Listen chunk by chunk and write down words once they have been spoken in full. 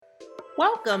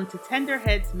Welcome to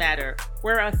Tenderheads Matter,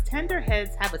 where us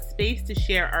tenderheads have a space to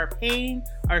share our pain,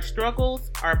 our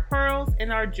struggles, our pearls, and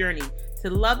our journey to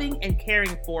loving and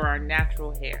caring for our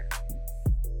natural hair.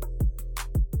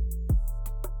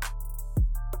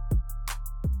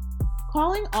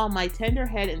 Calling all my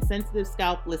tenderhead and sensitive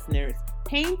scalp listeners,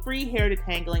 pain-free hair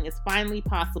detangling is finally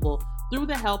possible through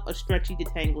the help of stretchy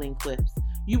detangling clips.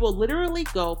 You will literally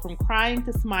go from crying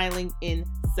to smiling in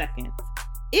seconds.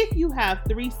 If you have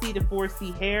 3C to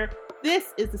 4C hair,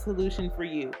 this is the solution for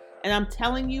you. And I'm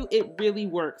telling you, it really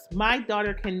works. My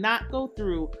daughter cannot go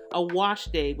through a wash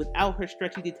day without her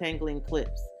stretchy detangling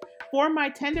clips. For my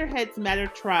Tenderheads Matter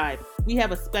tribe, we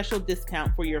have a special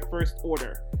discount for your first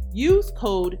order. Use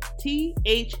code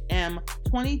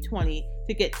THM2020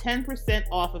 to get 10%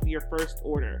 off of your first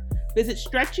order. Visit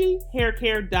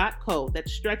stretchyhaircare.co,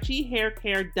 that's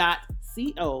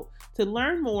stretchyhaircare.co, to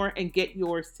learn more and get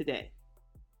yours today.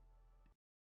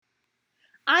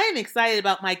 I am excited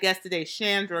about my guest today,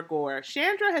 Chandra Gore.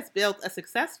 Chandra has built a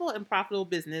successful and profitable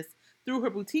business through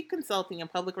her boutique consulting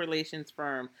and public relations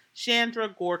firm, Chandra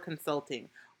Gore Consulting,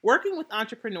 working with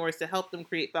entrepreneurs to help them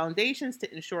create foundations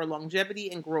to ensure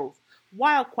longevity and growth,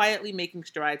 while quietly making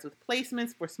strides with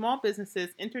placements for small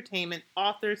businesses, entertainment,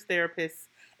 authors, therapists,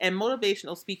 and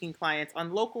motivational speaking clients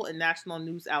on local and national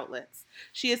news outlets.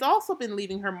 She has also been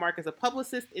leaving her mark as a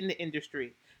publicist in the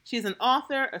industry. She is an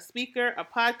author, a speaker, a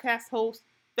podcast host,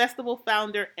 festival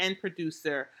founder, and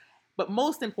producer. But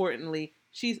most importantly,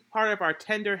 she's part of our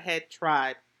Tenderhead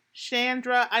tribe.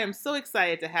 Chandra, I am so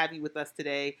excited to have you with us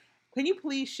today. Can you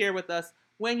please share with us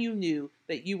when you knew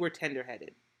that you were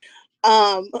tenderheaded?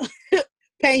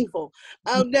 Painful.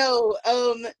 No.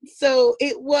 So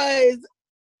it was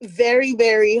very,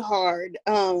 very hard.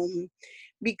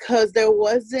 Because there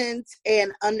wasn't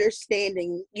an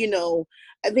understanding,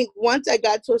 I think once I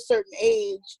got to a certain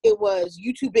age, it was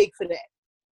you too big for that,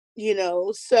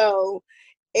 so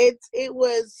it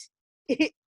was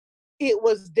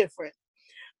different.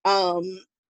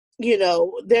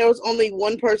 There was only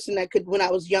one person that could, when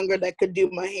I was younger, that could do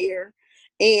my hair,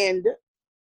 and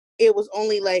it was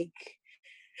only like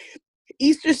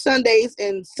Easter Sundays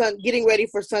and getting ready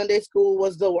for Sunday school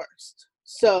was the worst.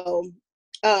 So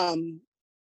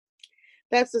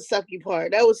that's the sucky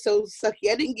part. That was so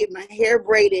sucky. I didn't get my hair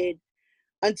braided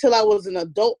until I was an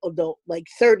adult, like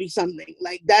 30 something.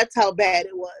 Like that's how bad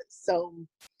it was. So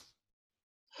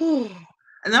no,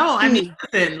 I mean,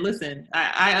 listen,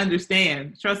 I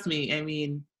understand. Trust me. I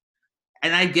mean,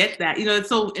 and I get that. It's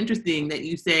so interesting that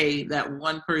you say that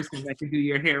one person that can do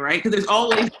your hair, right? Because there's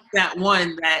always that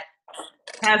one that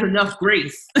has enough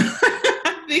grace.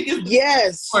 I think it's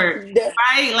yes,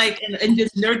 right? Like, and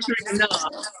just nurturing enough.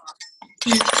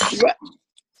 Right.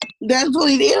 That's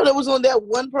only there. There was only that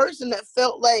one person that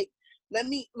felt like, let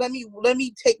me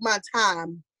take my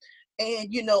time, and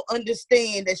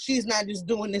understand that she's not just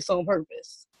doing this on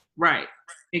purpose. Right.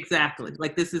 Exactly.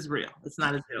 Like, this is real. It's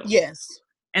not a joke. Yes.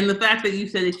 And the fact that you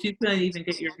said that you couldn't even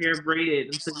get your hair braided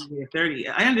until you were 30,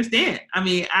 I understand. I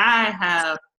mean, I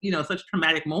have, such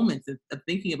traumatic moments of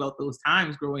thinking about those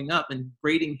times growing up, and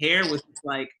braiding hair was just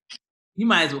like, you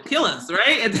might as well kill us,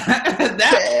 right?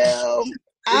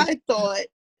 I thought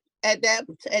at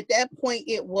that point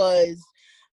it was,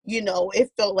 it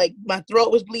felt like my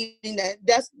throat was bleeding.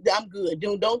 I'm good.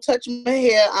 Don't touch my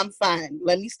hair. I'm fine.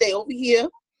 Let me stay over here.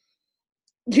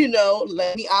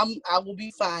 I will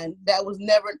be fine. That wasn't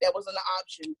an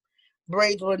option.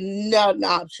 Braids were not an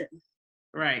option.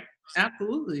 Right.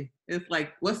 Absolutely. It's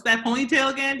like, what's that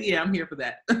ponytail again? Yeah, I'm here for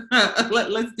that.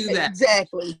 Let's do that.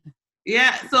 Exactly.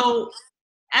 Yeah. So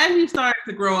as you started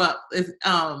to grow up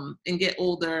and get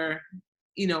older,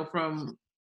 from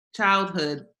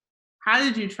childhood, how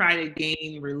did you try to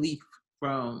gain relief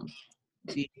from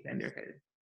being tenderheaded?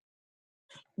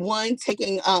 One,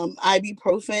 taking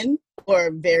ibuprofen,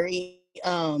 or very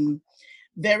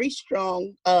very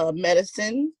strong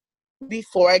medicine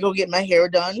before I go get my hair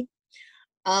done.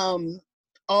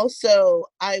 Also,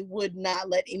 I would not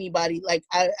let anybody, like,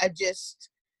 I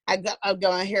got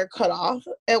my hair cut off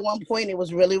at one point. It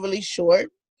was really, really short.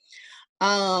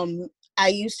 I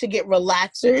used to get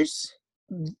relaxers.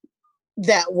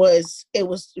 It was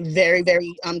very,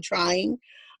 very trying.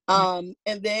 And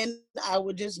then I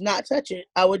would just not touch it.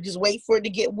 I would just wait for it to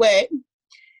get wet,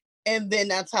 and then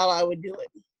that's how I would do it.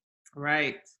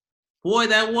 Right. Boy,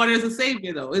 that water is a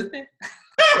savior, though, isn't it?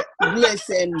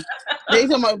 Listen, they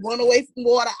talking about going away from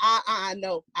water. I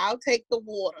know. I'll take the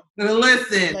water.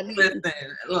 Listen.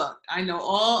 Look, I know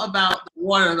all about the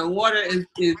water. The water is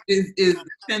the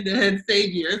tenderhead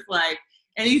savior. It's like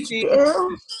anything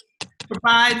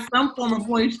provides some form of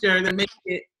moisture that makes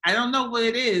it. I don't know what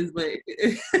it is, but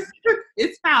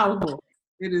It's powerful.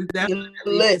 It is definitely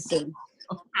Listen.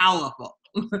 powerful.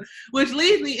 Which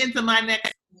leads me into my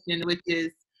next question, which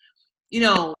is,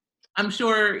 I'm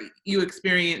sure you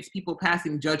experience people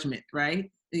passing judgment, right?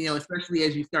 Especially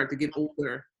as you start to get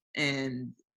older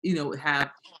and,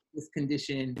 have this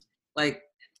condition. Like,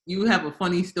 you have a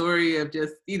funny story of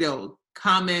just,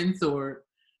 comments or,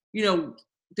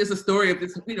 just a story of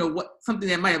this, something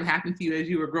that might have happened to you as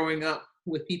you were growing up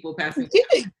with people passing.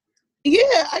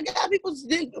 Yeah, I got people,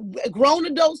 grown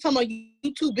adults talking about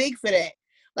you too big for that.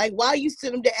 Like, why are you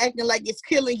sitting there acting like it's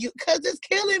killing you? Because it's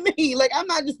killing me. Like, I'm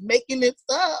not just making this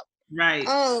up. Right.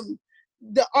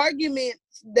 The argument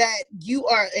that you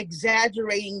are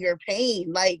exaggerating your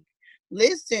pain. Like,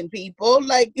 listen, people,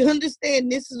 like,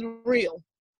 understand this is real.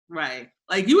 Right.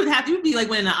 Like, you would be like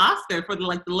winning an Oscar for the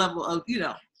level of,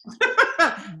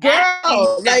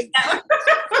 girl, like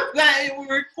that it would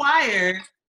require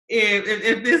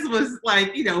if this was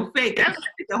like, fake. That would take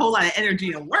a whole lot of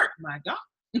energy and work. My God.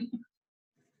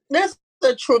 That's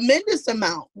a tremendous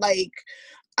amount. Like,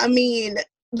 I mean,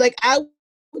 like, I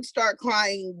would start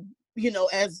crying,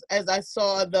 as I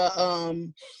saw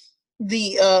the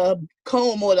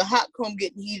comb or the hot comb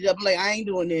getting heated up. I'm like, I ain't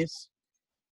doing this.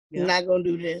 Yep. I'm not gonna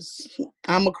do this.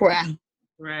 I'm gonna cry.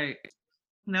 Right.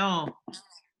 No.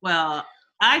 Well,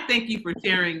 I thank you for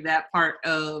sharing that part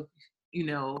of,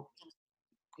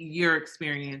 your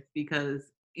experience,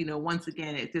 because, once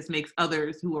again, it just makes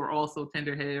others who are also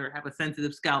tenderheaded or have a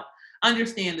sensitive scalp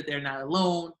understand that they're not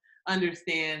alone,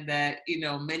 understand that,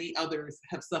 many others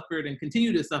have suffered and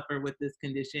continue to suffer with this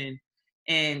condition.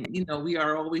 And, we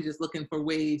are always just looking for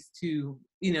ways to,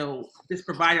 just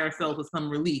provide ourselves with some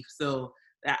relief. So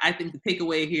I think the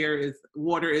takeaway here is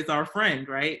water is our friend,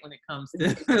 right? When it comes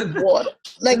to water.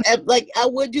 Like I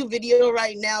would do video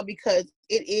right now because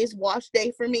it is wash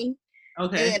day for me.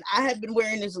 Okay. And I have been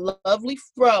wearing this lovely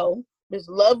fro, this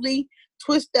lovely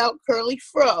twist out curly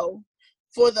fro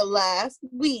for the last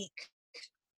week.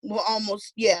 Well,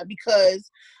 almost, yeah, because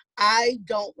I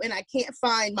can't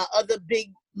find my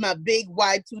big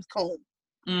wide tooth comb.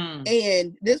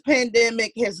 And this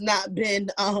pandemic has not been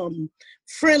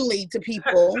friendly to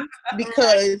people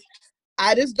because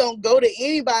I just don't go to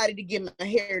anybody to get my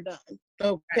hair done.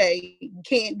 Okay, you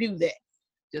can't do that.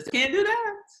 Just can't do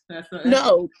that. That's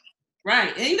no.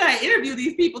 Right, and you gotta interview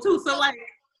these people too. So, like,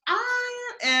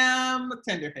 I am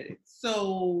tenderheaded.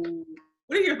 So,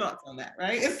 what are your thoughts on that?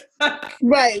 Right?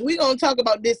 Right. We're gonna talk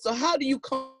about this. So, how do you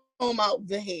comb out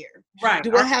the hair? Right.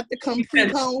 Do I have to come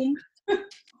pre-combed?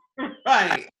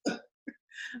 Right.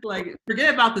 Like,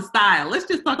 forget about the style. Let's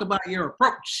just talk about your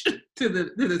approach to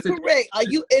the situation. Correct. Are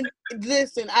you? And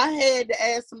listen, I had to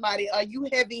ask somebody, "Are you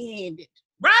heavy-handed?"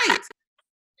 Right.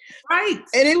 Right.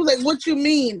 And it was like, "What you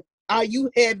mean? Are you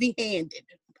heavy-handed?"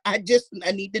 I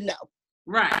need to know.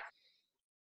 Right.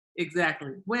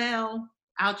 Exactly. Well,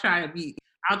 I'll try to be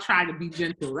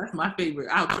gentle. That's my favorite.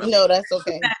 No, that's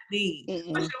okay. What's that mean?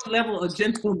 What's your level of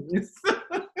gentleness?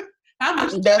 How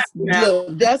much? That's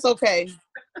good. That's okay.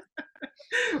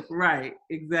 Right.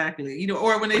 Exactly.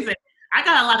 Or when they say, I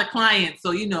got a lot of clients,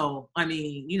 so we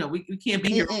can't be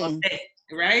here all day,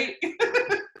 right?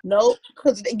 No,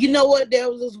 because you know what? There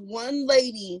was this one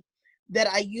lady that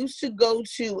I used to go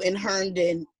to in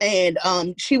Herndon, and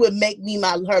she would make me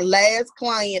her last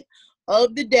client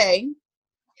of the day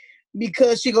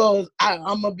because she goes,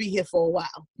 I'm gonna be here for a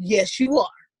while. Yes, you are.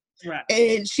 Right.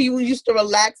 And she used to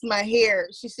relax my hair.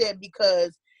 She said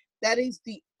because that is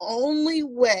the only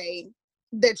way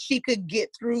that she could get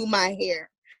through my hair,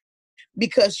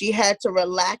 because she had to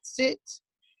relax it,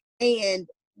 and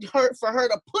for her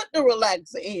to put the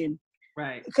relaxer in.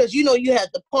 Right. Because you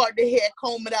have to part the hair,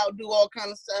 comb it out, do all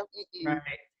kind of stuff.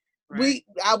 Right.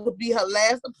 I would be her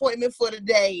last appointment for the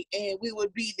day, and we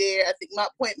would be there. I think my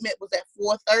appointment was at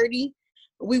 4:30.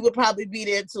 We would probably be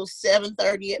there until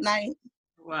 7:30 at night.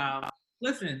 Wow.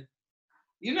 Listen,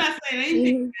 you're not saying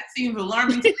anything that seems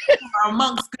alarming to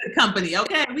amongst good company.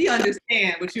 Okay, we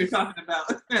understand what you're talking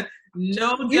about.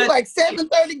 No, you like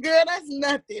 7:30, girl. That's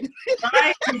nothing.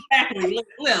 Right? Exactly.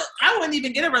 Look, I wouldn't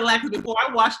even get a relaxer before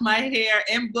I washed my hair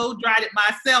and blow dried it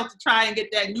myself to try and get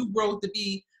that new growth to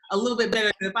be a little bit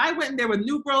better. If I went in there with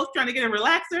new growth trying to get a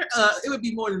relaxer, it would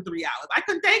be more than 3 hours. I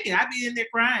couldn't take it. I'd be in there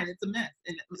crying. It's a mess.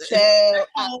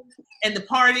 And the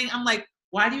parting, I'm like,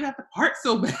 why do you have to part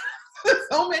so bad?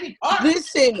 So many parts.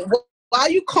 Listen, why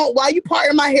you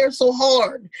parting my hair so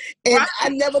hard? And right. I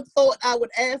never thought I would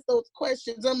ask those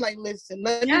questions. I'm like, listen,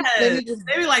 let me just.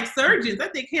 They were like surgeons. I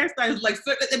think hairstylists like.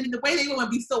 I mean, the way they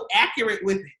want to be so accurate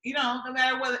with it, no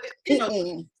matter whether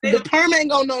the perm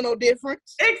ain't gonna know no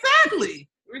difference. Exactly,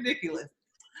 ridiculous.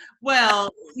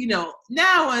 Well, now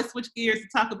I want to switch gears to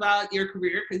talk about your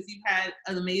career because you've had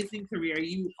an amazing career.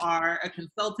 You are a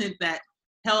consultant that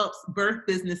helps birth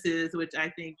businesses, which I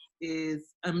think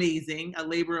is amazing, a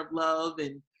labor of love.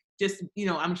 And just,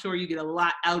 I'm sure you get a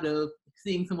lot out of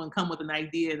seeing someone come with an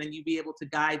idea and then you be able to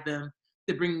guide them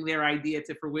to bring their idea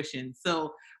to fruition.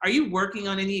 So are you working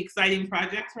on any exciting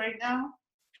projects right now?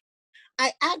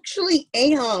 I actually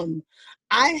am.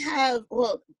 I have,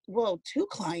 two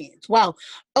clients. Wow.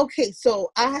 Okay,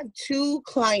 so I have two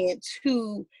clients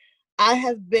who I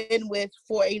have been with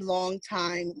for a long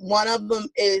time. One of them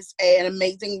is an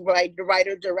amazing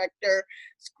writer, director,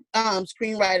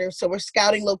 screenwriter. So we're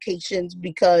scouting locations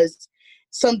because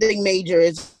something major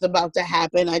is about to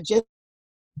happen. I just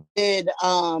did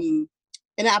an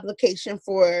application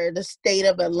for the state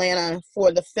of Atlanta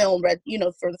for the film,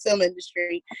 for the film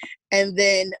industry. And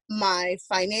then my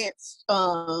finance,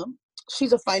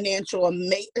 she's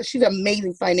she's an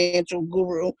amazing financial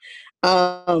guru.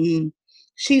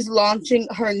 She's launching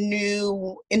her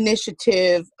new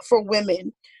initiative for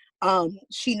women.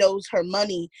 She knows her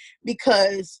money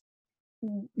because,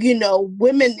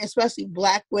 women, especially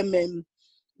Black women,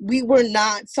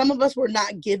 some of us were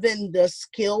not given the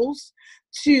skills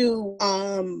to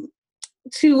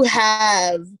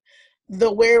have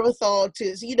the wherewithal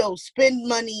to, spend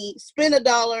money, spend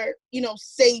 $1,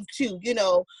 save two,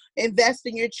 invest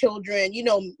in your children,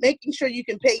 making sure you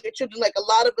can pay your children. Like a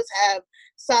lot of us have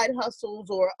side hustles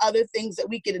or other things that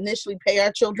we could initially pay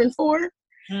our children for.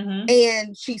 Mm-hmm.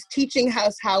 And she's teaching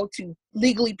us how to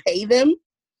legally pay them,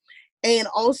 and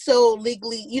also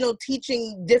legally,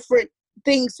 teaching different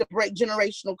things to break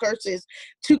generational curses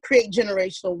to create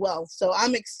generational wealth. So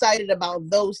I'm excited about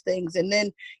those things. And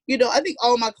then, I think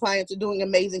all my clients are doing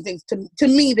amazing things. To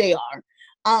me, they are.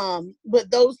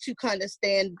 But those two kind of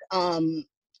stand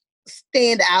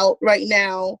out right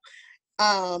now.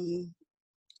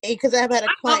 Because I've had a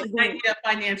client who idea of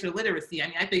financial literacy. I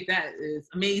mean, I think that is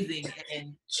amazing,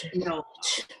 and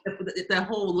the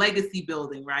whole legacy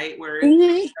building, right? Where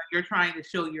mm-hmm. You're trying to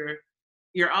show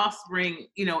your offspring,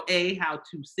 how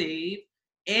to save,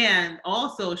 and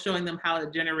also showing them how to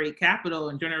generate capital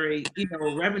and generate,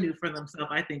 revenue for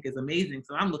themselves. I think is amazing.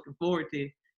 So I'm looking forward to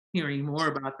hearing more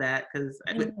about that because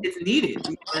it's needed.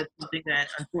 It's something that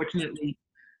unfortunately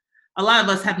a lot of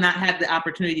us have not had the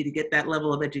opportunity to get that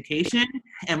level of education,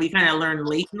 and we kind of learn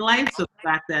late in life. So the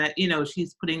fact that,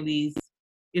 she's putting these,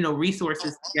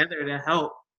 resources together to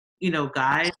help,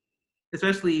 guide,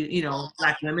 especially,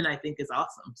 Black women, I think is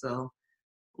awesome. So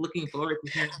looking forward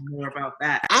to hearing more about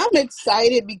that. I'm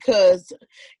excited because,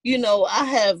 I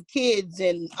have kids,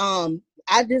 and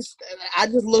I just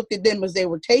looked at them as they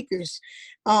were takers,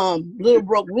 little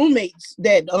broke roommates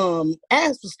that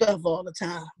asked for stuff all the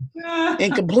time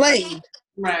and complained.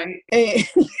 Right. And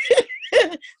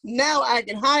now I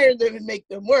can hire them and make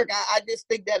them work. I just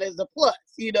think that is a plus,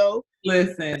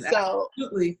 Listen, so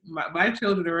absolutely. My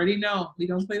children already know we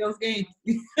don't play those games.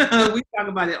 We talk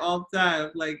about it all the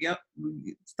time. Like, yep,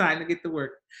 it's time to get to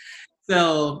work.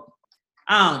 So,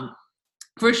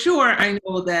 for sure, I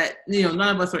know that,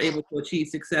 none of us are able to achieve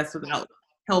success without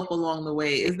help along the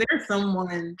way. Is there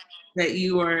someone that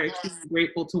you are extremely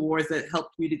grateful towards that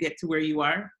helped you to get to where you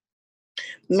are?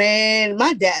 Man,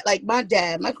 my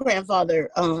grandfather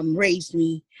raised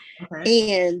me.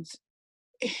 Okay. And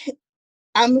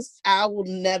I will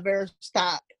never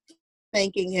stop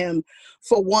thanking him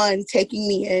for, one, taking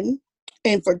me in,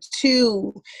 and for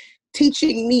two,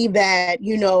 teaching me that,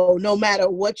 no matter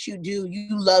what you do, you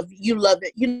love it. You love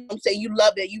it.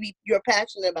 You're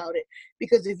passionate about it,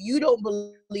 because if you don't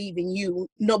believe in you,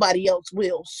 nobody else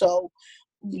will. So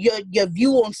your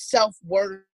view on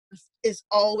self-worth is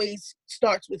always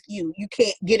starts with you. You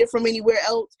can't get it from anywhere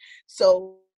else.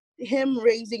 So him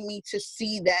raising me to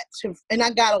see that, and I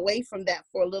got away from that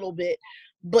for a little bit,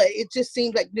 but it just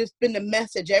seems like there's been a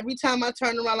message. Every time I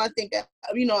turn around, I think,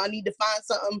 I need to find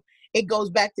something. It goes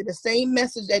back to the same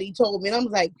message that he told me. And I'm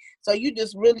like, so you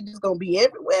just really just going to be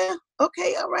everywhere?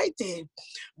 Okay, all right then.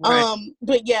 Right.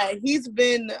 But yeah, he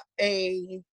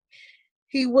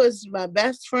was my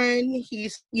best friend.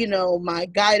 He's, my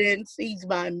guidance. He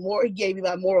gave me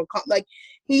my moral,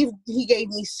 he gave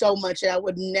me so much, and I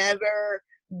would never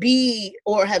be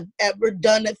or have ever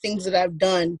done the things that I've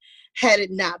done had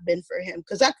it not been for him,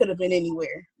 because I could have been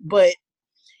anywhere. But,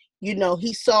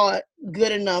 he saw it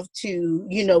good enough to,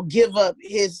 give up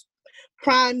his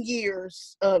prime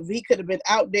years of, he could have been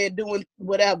out there doing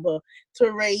whatever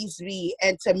to raise me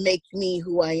and to make me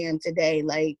who I am today.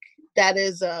 Like, that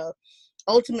is a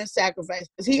ultimate sacrifice,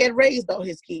 because he had raised all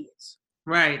his kids.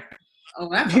 Right. Oh,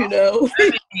 that's awesome.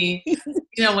 I mean,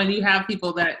 when you have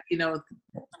people that,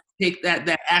 take that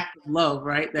act of love,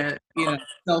 right? That,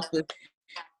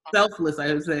 selfless,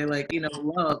 I would say, like,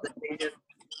 love that they just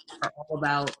are all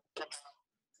about,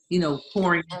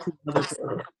 pouring into the other person.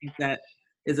 I think that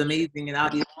is amazing. And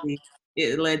obviously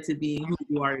it led to being who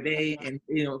you are today, and,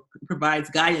 provides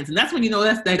guidance. And that's when,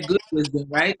 that's that good wisdom,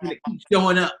 right? When it keeps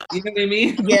showing up, you know what I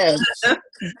mean? Yes.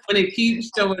 When it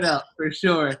keeps showing up, for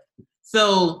sure.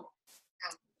 So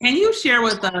can you share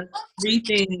with us 3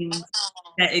 things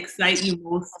that excite you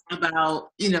most about,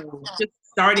 just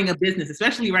starting a business,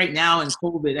 especially right now in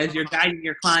COVID, as you're guiding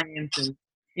your clients and,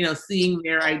 seeing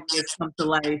their ideas come to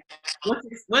life?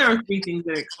 What are 3 things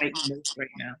that excite you most right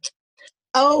now?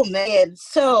 Oh man.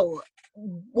 So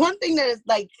one thing that is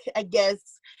like, I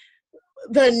guess,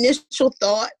 the initial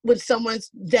thought when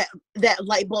someone's that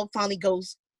light bulb finally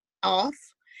goes off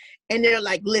and they're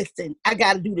like, listen, I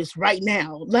got to do this right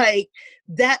now. Like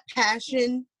that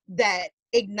passion that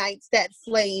ignites that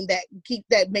flame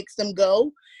that makes them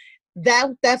go.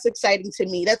 That's exciting to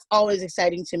me. That's always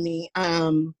exciting to me.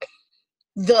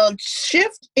 The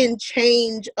shift in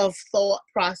change of thought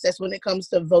process when it comes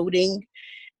to voting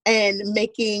and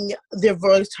making their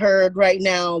voice heard right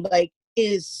now, like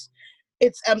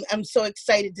I'm so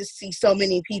excited to see so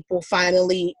many people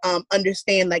finally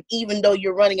understand, like, even though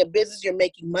you're running a business, you're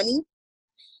making money,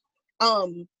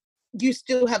 you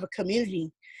still have a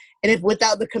community. And if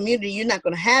without the community, you're not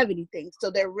going to have anything. So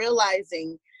they're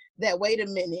realizing that, wait a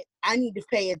minute, I need to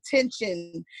pay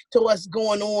attention to what's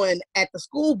going on at the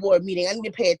school board meeting. I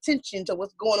need to pay attention to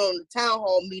what's going on in the town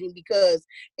hall meeting because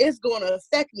it's going to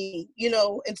affect me,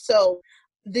 And so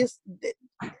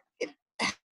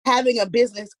having a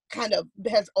business kind of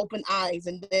has opened eyes.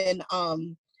 And then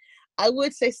I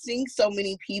would say seeing so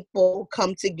many people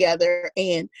come together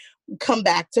and come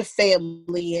back to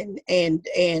family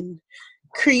and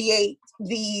create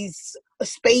these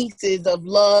spaces of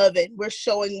love, and we're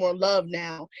showing more love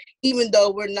now, even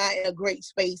though we're not in a great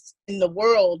space in the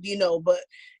world, but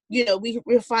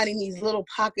we're finding these little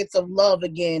pockets of love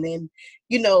again, and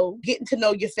getting to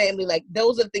know your family. Like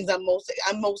those are the things I'm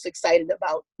most excited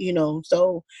about,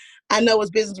 so I know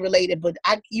it's business related, but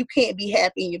you can't be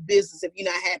happy in your business if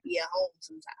you're not happy at home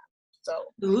sometimes. So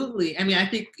absolutely. I mean, I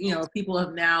think people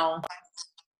have now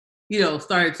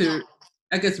started to,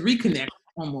 I guess, reconnect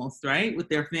almost, right, with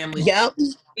their families. Yep.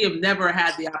 We have never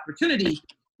had the opportunity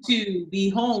to be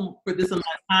home for this amount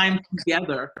of time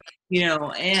together,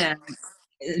 and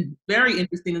very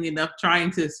interestingly enough,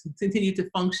 trying to continue to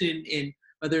function in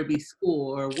whether it be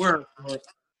school or work or,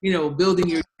 building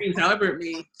your dreams, however it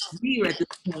may be at this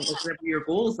point, whatever your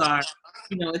goals are.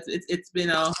 It's been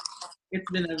a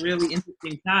really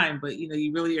interesting time, but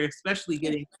you really are especially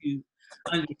getting to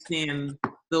understand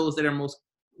those that are most,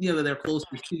 that are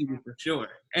closest to you, for sure,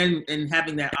 and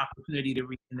having that opportunity to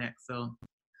reconnect. So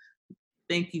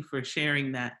thank you for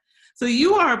sharing that. So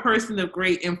you are a person of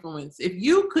great influence. If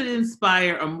you could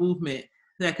inspire a movement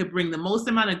that could bring the most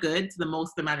amount of good to the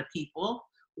most amount of people,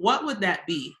 what would that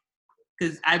be?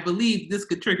 Because I believe this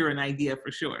could trigger an idea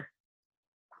for sure.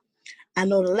 I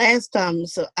know the last time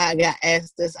I got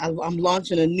asked this, I'm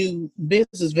launching a new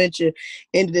business venture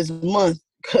into this month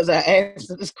because I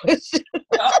asked this question.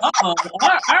 All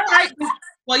right.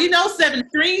 Well, 7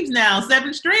 streams now.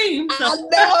 7 streams. So.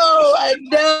 I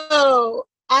know.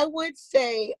 I would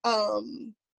say I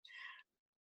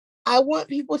want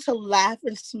people to laugh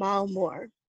and smile more.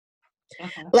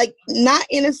 Uh-huh. Like, not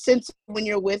in a sense when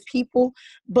you're with people,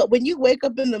 but when you wake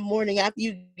up in the morning after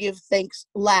you give thanks,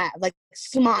 laugh, like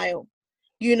smile,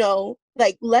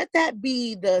 like let that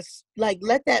be the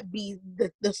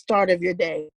start of your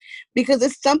day, because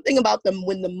it's something about them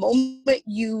when the moment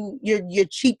your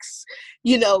cheeks,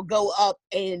 go up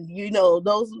and,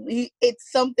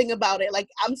 it's something about it. Like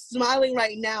I'm smiling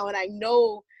right now, and I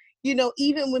know,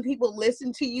 even when people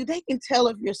listen to you, they can tell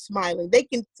if you're smiling. They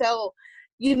can tell,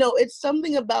 it's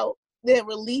something about that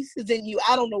releases in you.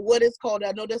 I don't know what it's called.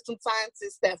 I know there's some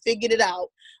scientists that figured it out,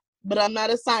 but I'm not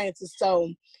a scientist.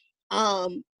 So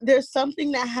there's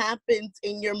something that happens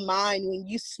in your mind when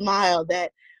you smile,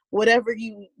 that whatever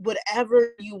you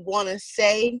want to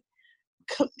say,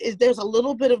 there's a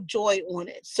little bit of joy on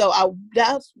it. So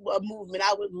that's a movement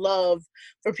I would love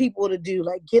for people to do.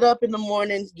 Like get up in the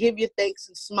morning, give your thanks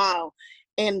and smile.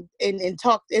 And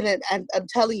talk in it, and I'm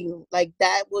telling you, like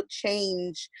that would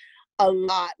change a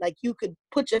lot. Like you could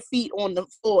put your feet on the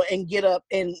floor and get up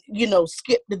and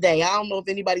skip the day. I don't know if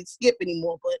anybody skip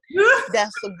anymore, but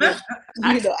that's a good.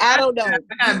 I don't know. I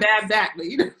got a bad back, but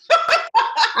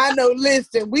I know.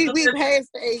 Listen, we passed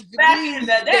the age. Back in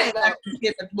the day, I could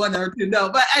give it one or two. No,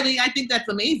 but I mean, I think that's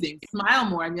amazing. Smile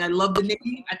more. I mean, I love the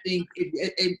name. I think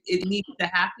it needs to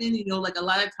happen. You know, like a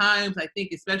lot of times, I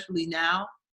think, especially now,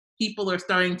 people are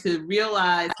starting to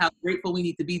realize how grateful we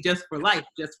need to be just for life,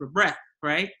 just for breath,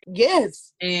 right?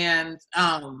 Yes. And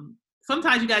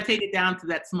sometimes you got to take it down to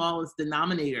that smallest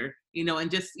denominator, you know, and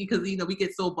just because, you know, we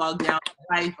get so bogged down in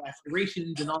life,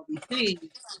 aspirations, and all these things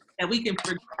that we can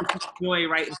forget the joy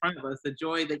right in front of us, the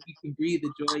joy that you can breathe,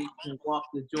 the joy you can walk,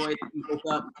 the joy that you woke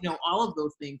up, you know, all of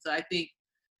those things. So I think,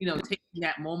 you know, taking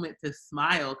that moment to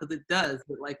smile, because it does,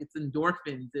 but like it's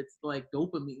endorphins, it's like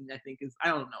dopamine, I think is, I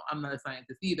don't know, I'm not a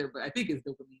scientist either, but I think it's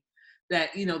dopamine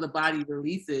that, you know, the body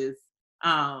releases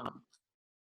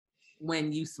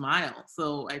when you smile.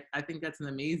 So I think that's an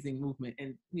amazing movement.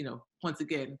 And, you know, once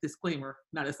again, disclaimer,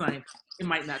 not a scientist. It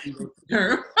might not be the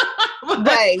term.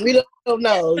 Right. We don't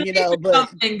know, you know, but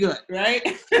something good, right?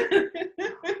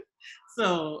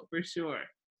 So for sure.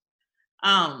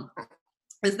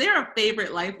 Is there a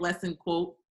favorite life lesson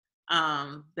quote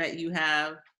that you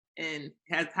have, and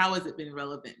how has it been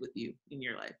relevant with you in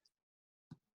your life?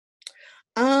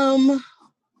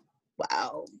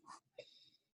 Wow.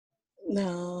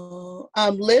 No.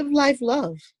 Live life,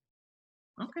 love.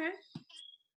 Okay.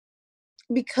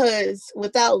 Because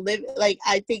without living, like,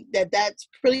 I think that's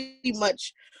pretty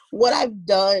much what I've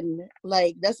done.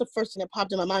 Like, that's the first thing that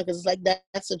popped in my mind, because it's like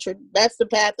that's the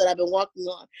path that I've been walking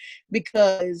on,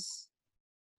 because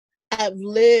I've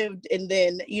lived, and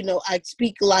then, you know, I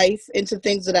speak life into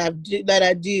things that I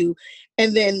do,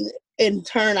 and then in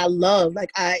turn I love.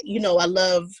 Like, I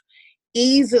love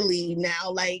easily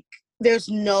now. Like, there's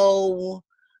no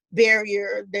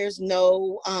barrier. There's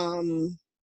no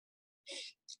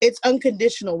it's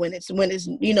unconditional when it's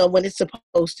you know, when it's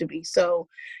supposed to be. So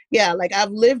yeah, like,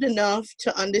 I've lived enough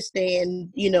to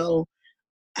understand, you know,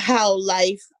 how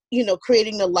life, you know,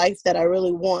 creating the life that I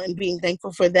really want and being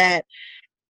thankful for that.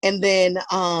 And then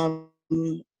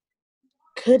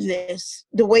goodness,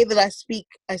 the way that I speak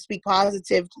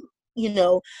positive, you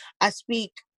know, I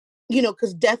speak, you know,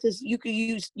 because death is, your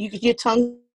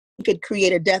tongue could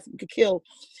create a death, could kill.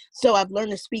 So I've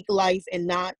learned to speak life and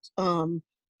not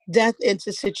death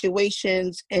into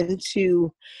situations,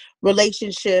 into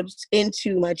relationships,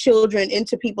 into my children,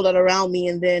 into people that are around me.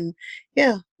 And then,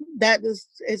 yeah, that is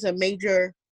a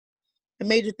major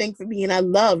thing for me. And I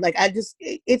love, like,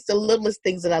 it's the littlest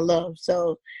things that I love.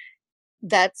 So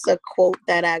that's a quote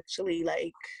that actually,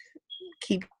 like,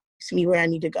 keeps me where I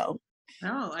need to go.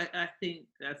 No, I think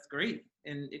that's great,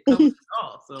 and it covers it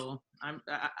all. So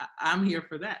I'm here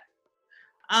for that.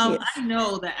 Yes. I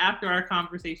know that after our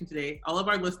conversation today, all of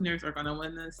our listeners are going to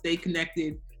want to stay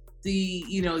connected, see,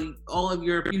 you know, all of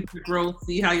your future growth,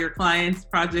 see how your clients'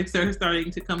 projects are starting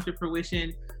to come to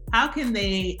fruition. How can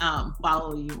they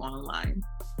follow you online?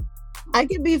 I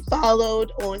can be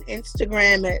followed on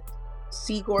Instagram at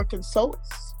C. Gore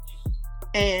Consults,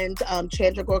 and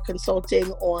Chandra Gore Consulting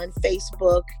on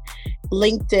Facebook,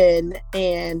 LinkedIn,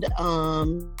 and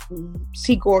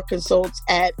C. Gore Consults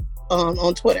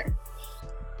on Twitter.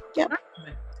 Yep.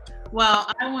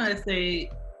 Well, I want to say,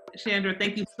 Chandra,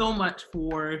 thank you so much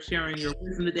for sharing your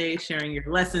wisdom today, sharing your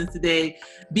lessons today,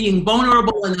 being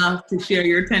vulnerable enough to share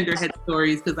your tender head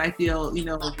stories, because I feel, you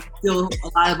know, still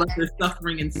a lot of us are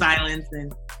suffering in silence,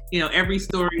 and, you know, every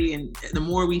story, and the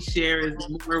more we share,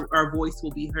 the more our voice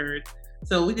will be heard.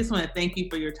 So we just want to thank you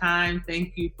for your time.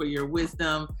 Thank you for your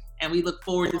wisdom. And we look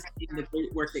forward to seeing the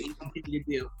great work that you continue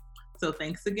to do. So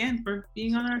thanks again for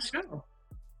being on our show.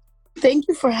 Thank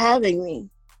you for having me.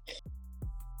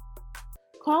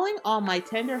 Calling all my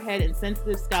tender head and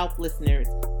sensitive scalp listeners,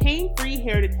 pain-free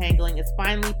hair detangling is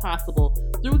finally possible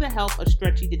through the help of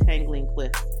stretchy detangling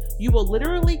clips. You will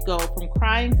literally go from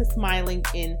crying to smiling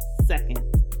in seconds.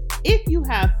 If you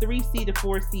have 3C to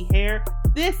 4C hair,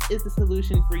 this is the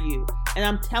solution for you. And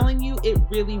I'm telling you, it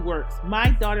really works. My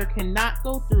daughter cannot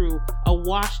go through a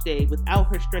wash day without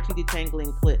her stretchy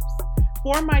detangling clips.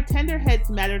 For my Tender Heads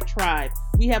Matter tribe,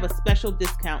 we have a special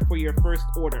discount for your first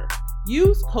order.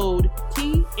 Use code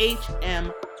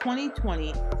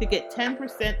THM2020 to get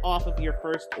 10% off of your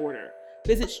first order.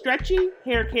 Visit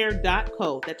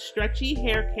stretchyhaircare.co, that's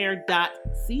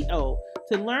stretchyhaircare.co,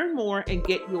 to learn more and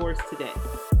get yours today.